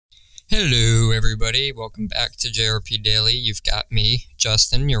Hello, everybody. Welcome back to JRP Daily. You've got me,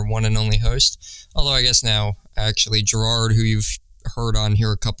 Justin, your one and only host. Although I guess now, actually, Gerard, who you've heard on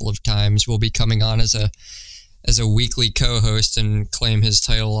here a couple of times, will be coming on as a weekly co-host and claim his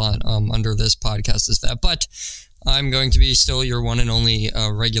title on under this podcast as that. But I'm going to be still your one and only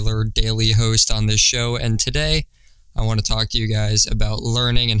regular daily host on this show. And today, I want to talk to you guys about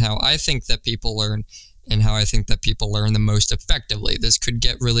learning and how I think that people learn and how I think that people learn the most effectively. This could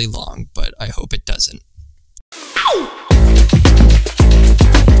get really long, but I hope it doesn't.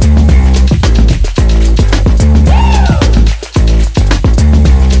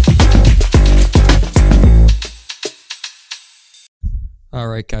 All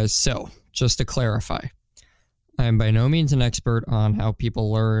right, guys, so just to clarify, I am by no means an expert on how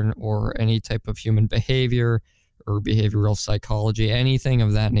people learn or any type of human behavior or behavioral psychology, anything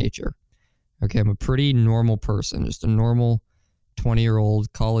of that nature. Okay, I'm a pretty normal person, just a normal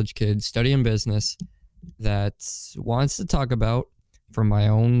 20-year-old college kid studying business that wants to talk about, from my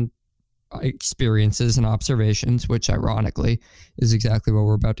own experiences and observations, which ironically is exactly what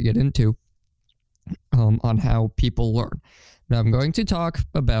we're about to get into, on how people learn. Now, I'm going to talk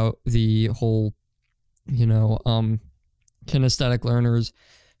about the whole, kinesthetic learners,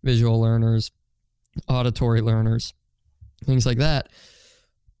 visual learners, auditory learners, things like that.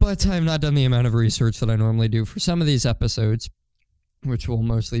 But I've not done the amount of research that I normally do for some of these episodes, which will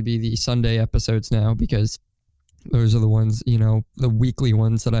mostly be the Sunday episodes now, because those are the ones, the weekly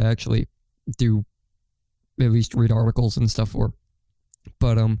ones that I actually do at least read articles and stuff for.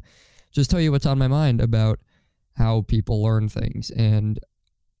 But just tell you what's on my mind about how people learn things. And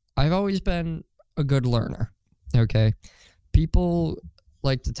I've always been a good learner, okay? People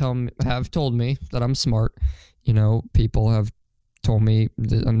like to have told me that I'm smart. People have told me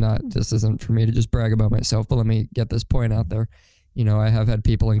that this isn't for me to just brag about myself, but let me get this point out there. I have had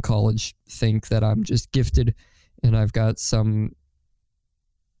people in college think that I'm just gifted and I've got some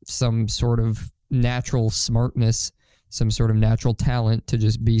sort of natural smartness, some sort of natural talent to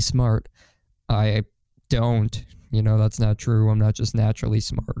just be smart. I don't, that's not true. I'm not just naturally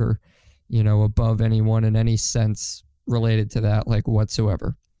smart or, above anyone in any sense related to that, like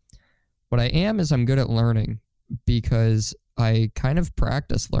whatsoever. What I am is I'm good at learning because I kind of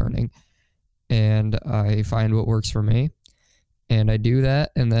practice learning and I find what works for me and I do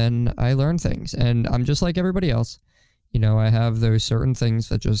that and then I learn things and I'm just like everybody else. I have those certain things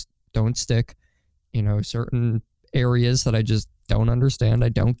that just don't stick, certain areas that I just don't understand, I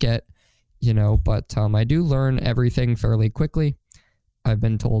don't get, but I do learn everything fairly quickly. I've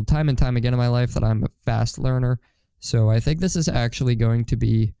been told time and time again in my life that I'm a fast learner. So I think this is actually going to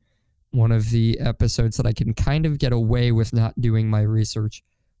be one of the episodes that I can kind of get away with not doing my research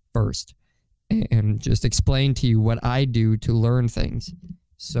first and just explain to you what I do to learn things.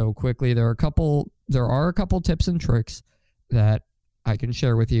 So quickly, there are a couple tips and tricks that I can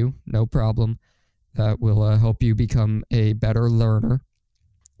share with you, no problem, that will help you become a better learner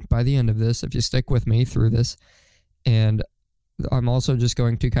by the end of this, if you stick with me through this. And I'm also just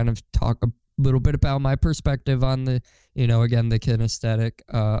going to kind of talk a little bit about my perspective on the, again, the kinesthetic,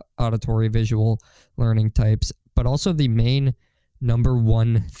 auditory, visual learning types, but also the main number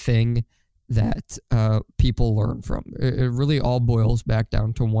one thing that people learn from. It really all boils back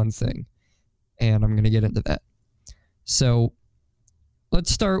down to one thing, and I'm going to get into that. So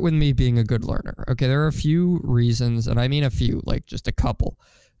let's start with me being a good learner. Okay, there are a few reasons, and I mean a few, like just a couple.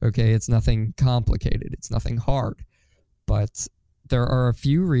 Okay, it's nothing complicated. It's nothing hard. But there are a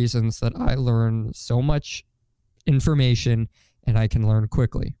few reasons that I learn so much information and I can learn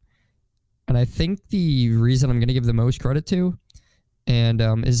quickly. And I think the reason I'm going to give the most credit to and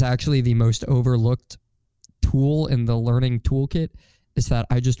is actually the most overlooked tool in the learning toolkit is that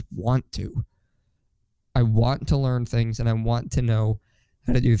I just want to. I want to learn things and I want to know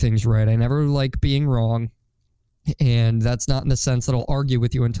how to do things right. I never like being wrong. And that's not in the sense that I'll argue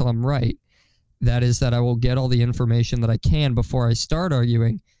with you until I'm right. That is that I will get all the information that I can before I start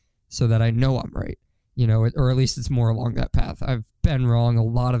arguing so that I know I'm right, or at least it's more along that path. I've been wrong a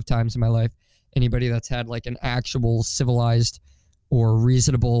lot of times in my life. Anybody that's had like an actual civilized or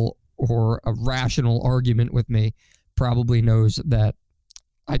reasonable or a rational argument with me probably knows that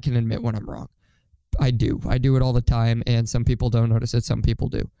I can admit when I'm wrong. I do it all the time, and some people don't notice it, some people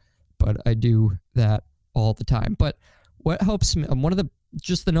do, but I do that all the time. But what helps me,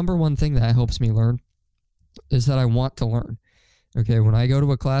 the number one thing that helps me learn is that I want to learn. Okay, when I go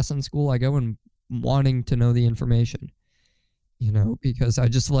to a class in school, I go in wanting to know the information, because I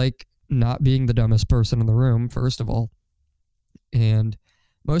just like not being the dumbest person in the room, first of all. And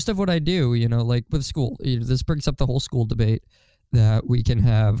most of what I do, like with school, this brings up the whole school debate. that we can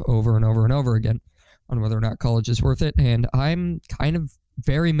have over and over and over again on whether or not college is worth it. And I'm kind of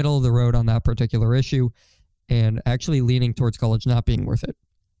very middle of the road on that particular issue and actually leaning towards college not being worth it.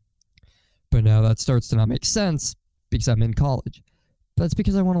 But now that starts to not make sense because I'm in college. That's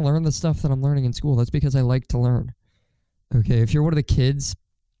because I want to learn the stuff that I'm learning in school. That's because I like to learn. Okay, if you're one of the kids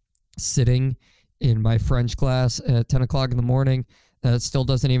sitting in my French class at 10 o'clock in the morning that still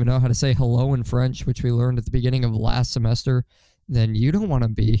doesn't even know how to say hello in French, which we learned at the beginning of last semester, then you don't want to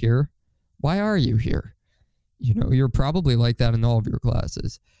be here. Why are you here? You know, you're probably like that in all of your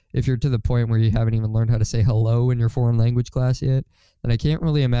classes. If you're to the point where you haven't even learned how to say hello in your foreign language class yet, then I can't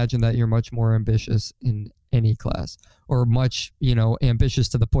really imagine that you're much more ambitious in any class, or much, ambitious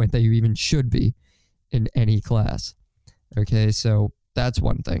to the point that you even should be in any class. Okay, so that's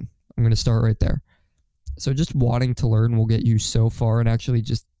one thing. I'm going to start right there. So just wanting to learn will get you so far, and actually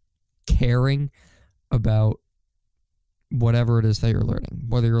just caring about whatever it is that you're learning,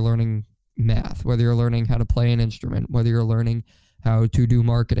 whether you're learning math, whether you're learning how to play an instrument, whether you're learning how to do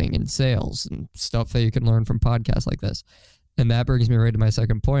marketing and sales and stuff that you can learn from podcasts like this. And that brings me right to my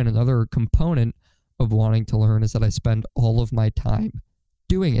second point. Another component of wanting to learn is that I spend all of my time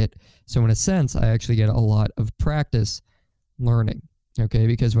doing it. So in a sense, I actually get a lot of practice learning. Okay,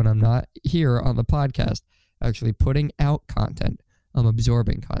 because when I'm not here on the podcast actually putting out content, I'm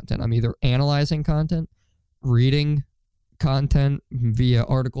absorbing content. I'm either analyzing content, reading content via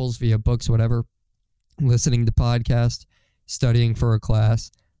articles, via books, whatever, listening to podcasts, studying for a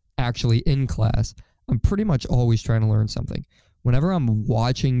class, actually in class. I'm pretty much always trying to learn something. Whenever I'm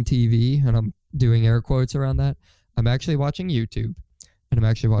watching TV, and I'm doing air quotes around that, I'm actually watching YouTube, and I'm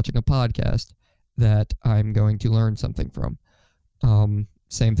actually watching a podcast that I'm going to learn something from.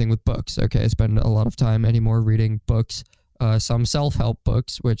 Same thing with books. Okay, I spend a lot of time anymore reading books, some self-help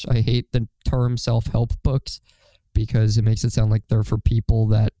books, which I hate the term self-help books because it makes it sound like they're for people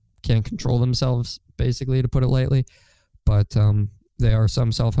that can't control themselves, basically, to put it lightly. But there are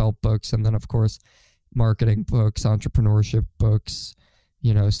some self-help books, and then, of course, marketing books, entrepreneurship books,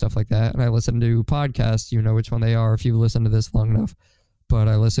 stuff like that. And I listen to podcasts. You know which one they are if you've listened to this long enough. But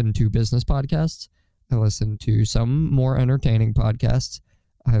I listen to business podcasts. I listen to some more entertaining podcasts.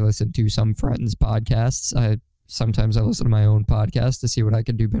 I listen to some friends' podcasts. Sometimes I listen to my own podcast to see what I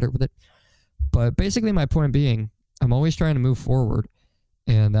can do better with it. But basically my point being, I'm always trying to move forward.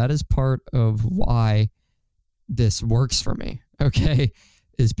 And that is part of why this works for me, okay?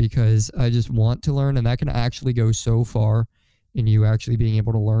 Is because I just want to learn, and that can actually go so far in you actually being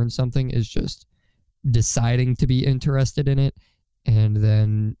able to learn something is just deciding to be interested in it and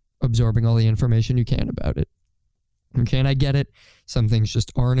then absorbing all the information you can about it. Okay, and I get it. Some things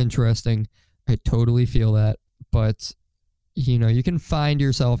just aren't interesting. I totally feel that. But, you can find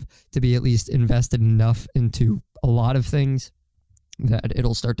yourself to be at least invested enough into a lot of things that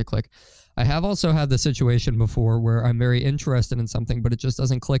it'll start to click. I have also had the situation before where I'm very interested in something, but it just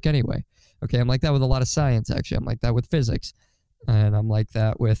doesn't click anyway. Okay, I'm like that with a lot of science, actually. I'm like that with physics. And I'm like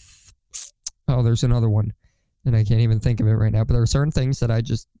that with, there's another one. And I can't even think of it right now. But there are certain things that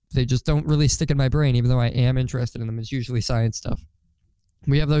they just don't really stick in my brain, even though I am interested in them. It's usually science stuff.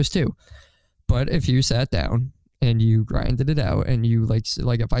 We have those too. But if you sat down and you grinded it out and you like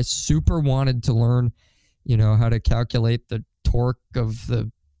if I super wanted to learn, how to calculate the torque of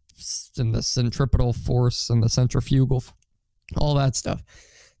the centripetal force and the centrifugal, all that stuff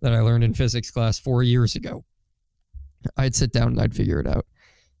that I learned in physics class 4 years ago, I'd sit down and I'd figure it out.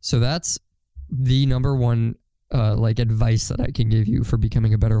 So that's the number one advice that I can give you for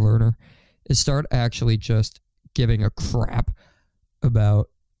becoming a better learner is start actually just giving a crap about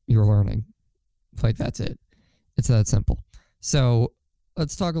your learning. Like, that's it. It's that simple. So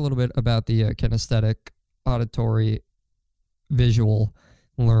let's talk a little bit about the kinesthetic, auditory, visual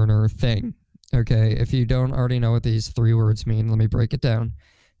learner thing. Okay, if you don't already know what these three words mean, let me break it down.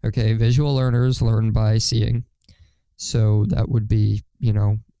 Okay, visual learners learn by seeing. So that would be,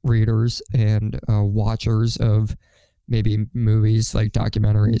 readers and watchers of maybe movies like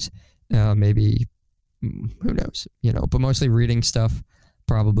documentaries, maybe, who knows, but mostly reading stuff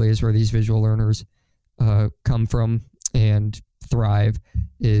probably is where these visual learners come from and thrive,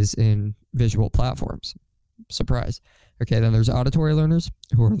 is in visual platforms. Surprise. Okay, then there's auditory learners,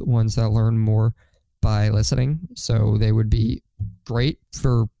 who are the ones that learn more by listening. So they would be great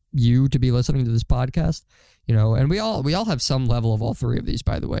for you to be listening to this podcast, and we all have some level of all three of these,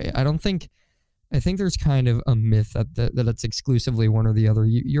 by the way. I think there's kind of a myth that it's exclusively one or the other.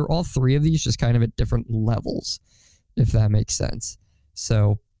 You're all three of these, just kind of at different levels, if that makes sense.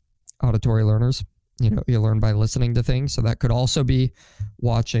 So auditory learners, you learn by listening to things. So that could also be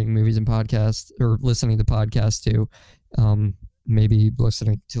watching movies and podcasts, or listening to podcasts too. maybe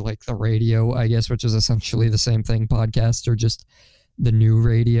listening to like the radio, I guess, which is essentially the same thing. Podcasts are just the new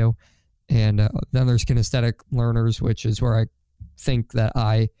radio. And then there's kinesthetic learners, which is where I think that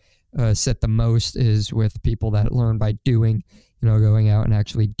I sit the most, is with people that learn by doing, going out and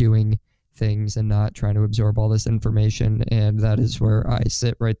actually doing things and not trying to absorb all this information. And that is where I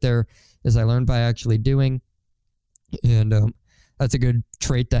sit right there, is I learn by actually doing. And that's a good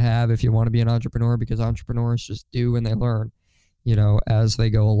trait to have if you want to be an entrepreneur, because entrepreneurs just do and they learn, as they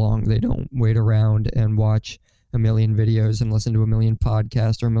go along. They don't wait around and watch a million videos and listen to a million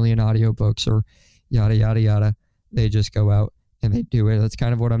podcasts or a million audiobooks or yada, yada, yada. They just go out and they do it. That's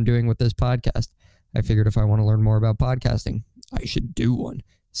kind of what I'm doing with this podcast. I figured if I want to learn more about podcasting, I should do one.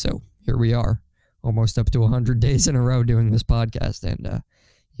 So here we are, almost up to 100 days in a row doing this podcast. And,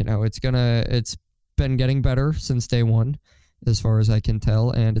 it's been getting better since day one, as far as I can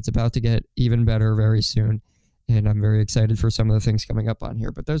tell, and it's about to get even better very soon. And I'm very excited for some of the things coming up on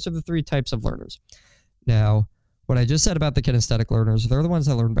here. But those are the 3 types of learners. Now, what I just said about the kinesthetic learners, they're the ones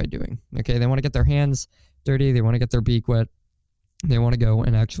that learn by doing. Okay, they want to get their hands dirty. They want to get their beak wet. They want to go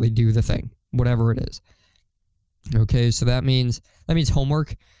and actually do the thing, whatever it is. Okay, so that means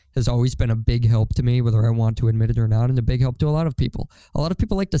homework has always been a big help to me, whether I want to admit it or not, and a big help to a lot of people. A lot of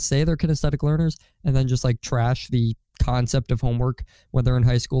people like to say they're kinesthetic learners and then just like trash the concept of homework when they're in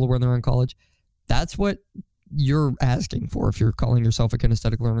high school or when they're in college. That's what you're asking for if you're calling yourself a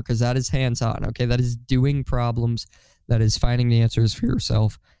kinesthetic learner, because that is hands-on, okay? That is doing problems, that is finding the answers for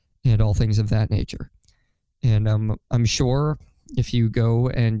yourself, and all things of that nature. And I'm sure if you go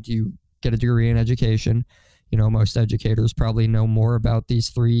and you get a degree in education, most educators probably know more about these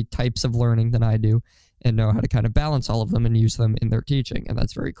 3 types of learning than I do, and know how to kind of balance all of them and use them in their teaching. And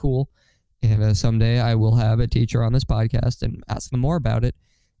that's very cool. And someday I will have a teacher on this podcast and ask them more about it,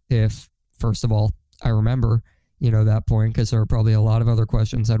 if, first of all, I remember, that point, because there are probably a lot of other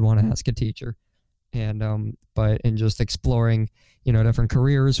questions I'd want to ask a teacher. And, but in just exploring, different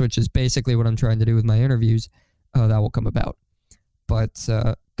careers, which is basically what I'm trying to do with my interviews, that will come about. But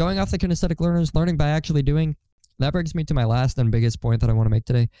going off the kinesthetic learners, learning by actually doing, that brings me to my last and biggest point that I want to make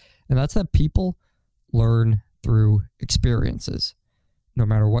today. And that's that people learn through experiences. No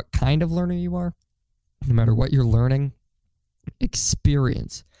matter what kind of learner you are, no matter what you're learning,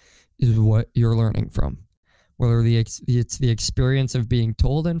 experience is what you're learning from. Whether it's the experience of being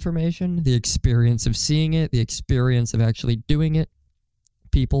told information, the experience of seeing it, the experience of actually doing it,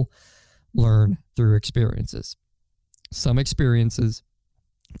 people learn through experiences. Some experiences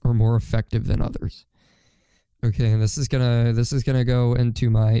are more effective than others. Okay, and this is gonna go into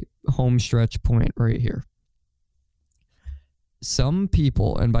my home stretch point right here. Some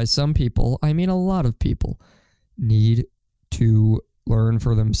people, and by some people, I mean a lot of people, need to learn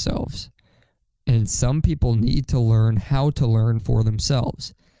for themselves. And some people need to learn how to learn for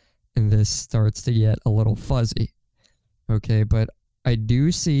themselves. And this starts to get a little fuzzy. Okay, but I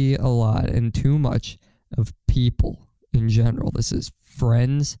do see a lot and too much of people in general. This is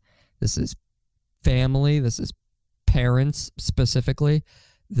friends, this is family, this is parents specifically,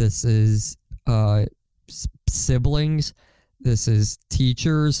 this is siblings, this is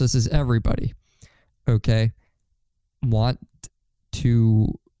teachers, this is everybody, okay, want to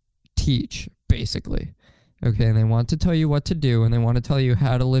teach, basically, okay, and they want to tell you what to do, and they want to tell you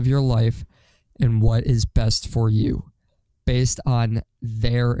how to live your life and what is best for you based on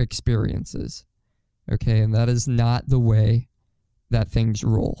their experiences, okay, and that is not the way that things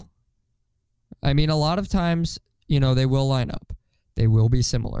roll. I mean, a lot of times, they will line up. They will be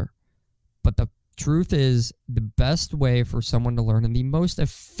similar. But the truth is, the best way for someone to learn and the most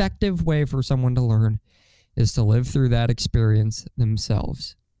effective way for someone to learn is to live through that experience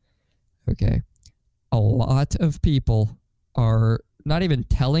themselves. Okay? A lot of people are not even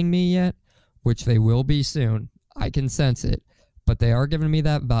telling me yet, which they will be soon. I can sense it. But they are giving me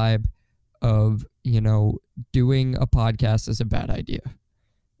that vibe of, doing a podcast is a bad idea.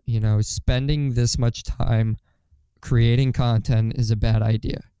 Spending this much time creating content is a bad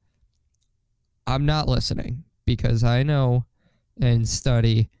idea. I'm not listening, because I know and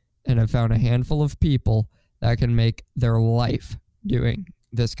study and have found a handful of people that can make their life doing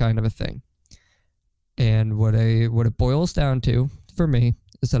this kind of a thing. And what it boils down to for me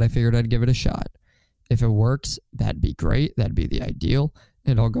is that I figured I'd give it a shot. If it works, that'd be great. That'd be the ideal.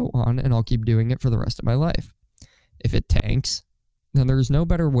 And I'll go on and I'll keep doing it for the rest of my life. If it tanks, then there's no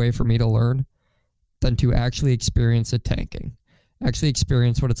better way for me to learn than to actually experience it tanking. Actually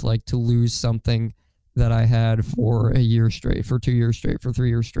experience what it's like to lose something that I had for a year straight, for 2 years straight, for 3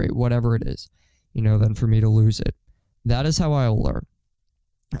 years straight, whatever it is, than for me to lose it. That is how I will learn.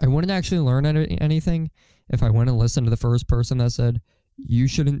 I wouldn't actually learn anything if I went and listened to the first person that said, you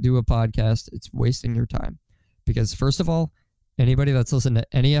shouldn't do a podcast. It's wasting your time. Because first of all, anybody that's listened to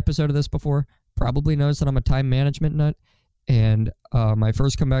any episode of this before probably knows that I'm a time management nut. And my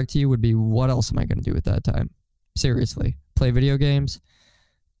first comeback to you would be, what else am I going to do with that time? Seriously. Play video games?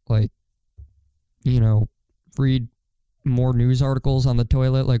 Like, read more news articles on the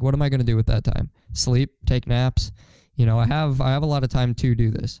toilet? Like, what am I going to do with that time? Sleep? Take naps? I have a lot of time to do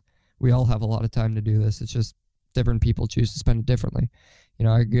this. We all have a lot of time to do this. It's just different people choose to spend it differently.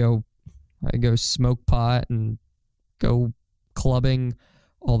 I go smoke pot and go clubbing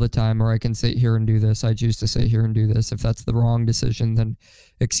all the time, or I can sit here and do this. I choose to sit here and do this. If that's the wrong decision, then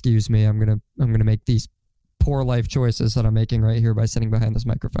excuse me. I'm gonna make these poor life choices that I'm making right here by sitting behind this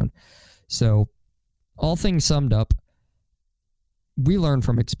microphone. So, all things summed up, we learn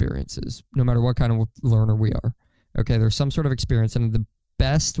from experiences, no matter what kind of learner we are. Okay, there's some sort of experience, and the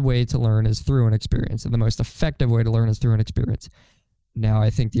best way to learn is through an experience, and the most effective way to learn is through an experience. Now, I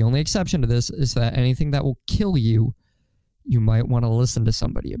think the only exception to this is that anything that will kill you, you might want to listen to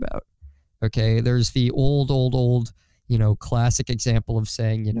somebody about. Okay, there's the old, classic example of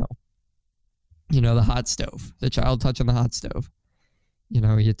saying, the hot stove, the child touching the hot stove.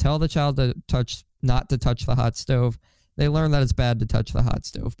 You tell the child not to touch the hot stove. They learn that it's bad to touch the hot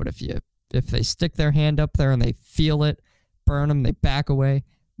stove. But if they stick their hand up there and they feel it burn them, they back away,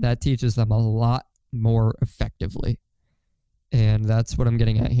 that teaches them a lot more effectively. And that's what I'm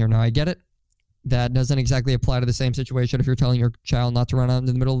getting at here. Now, I get it. That doesn't exactly apply to the same situation if you're telling your child not to run out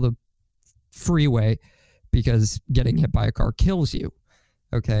into the middle of the freeway because getting hit by a car kills you.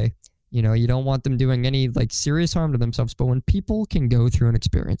 Okay? You don't want them doing any serious harm to themselves, but when people can go through an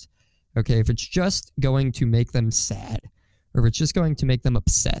experience, okay, if it's just going to make them sad, or if it's just going to make them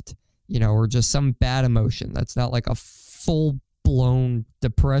upset, or just some bad emotion that's not like a full-blown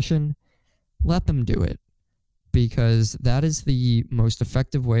depression, let them do it, because that is the most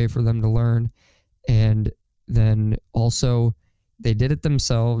effective way for them to learn. And then also, they did it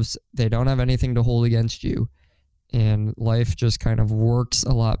themselves. They don't have anything to hold against you. And life just kind of works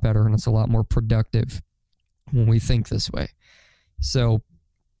a lot better, and it's a lot more productive when we think this way. So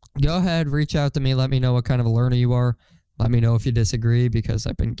go ahead, reach out to me. Let me know what kind of a learner you are. Let me know if you disagree, because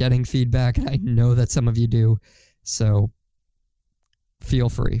I've been getting feedback, and I know that some of you do. So feel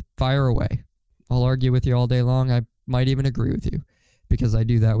free. Fire away. I'll argue with you all day long. I might even agree with you, because I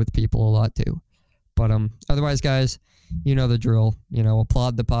do that with people a lot too. But otherwise, guys, you know the drill.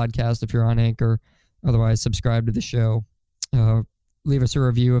 Applaud the podcast if you're on Anchor. Otherwise, subscribe to the show. Leave us a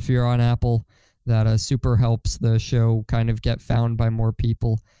review if you're on Apple. That super helps the show kind of get found by more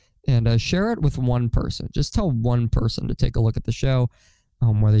people. And share it with one person. Just tell one person to take a look at the show.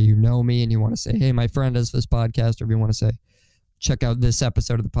 Whether you know me and you want to say, hey, my friend does this podcast, or if you want to say, check out this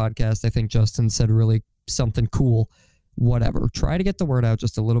episode of the podcast. I think Justin said really something cool. Whatever. Try to get the word out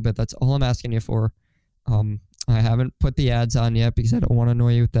just a little bit. That's all I'm asking you for. I haven't put the ads on yet because I don't want to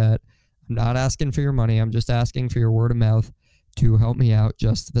annoy you with that. I'm not asking for your money. I'm just asking for your word of mouth to help me out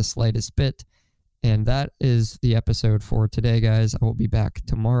just the slightest bit. And that is the episode for today, guys. I will be back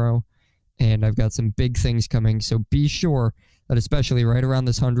tomorrow, and I've got some big things coming. So be sure that, especially right around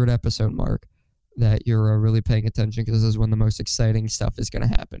this 100 episode mark, that you're really paying attention, because this is when the most exciting stuff is going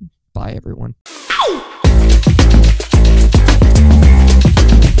to happen. Bye, everyone.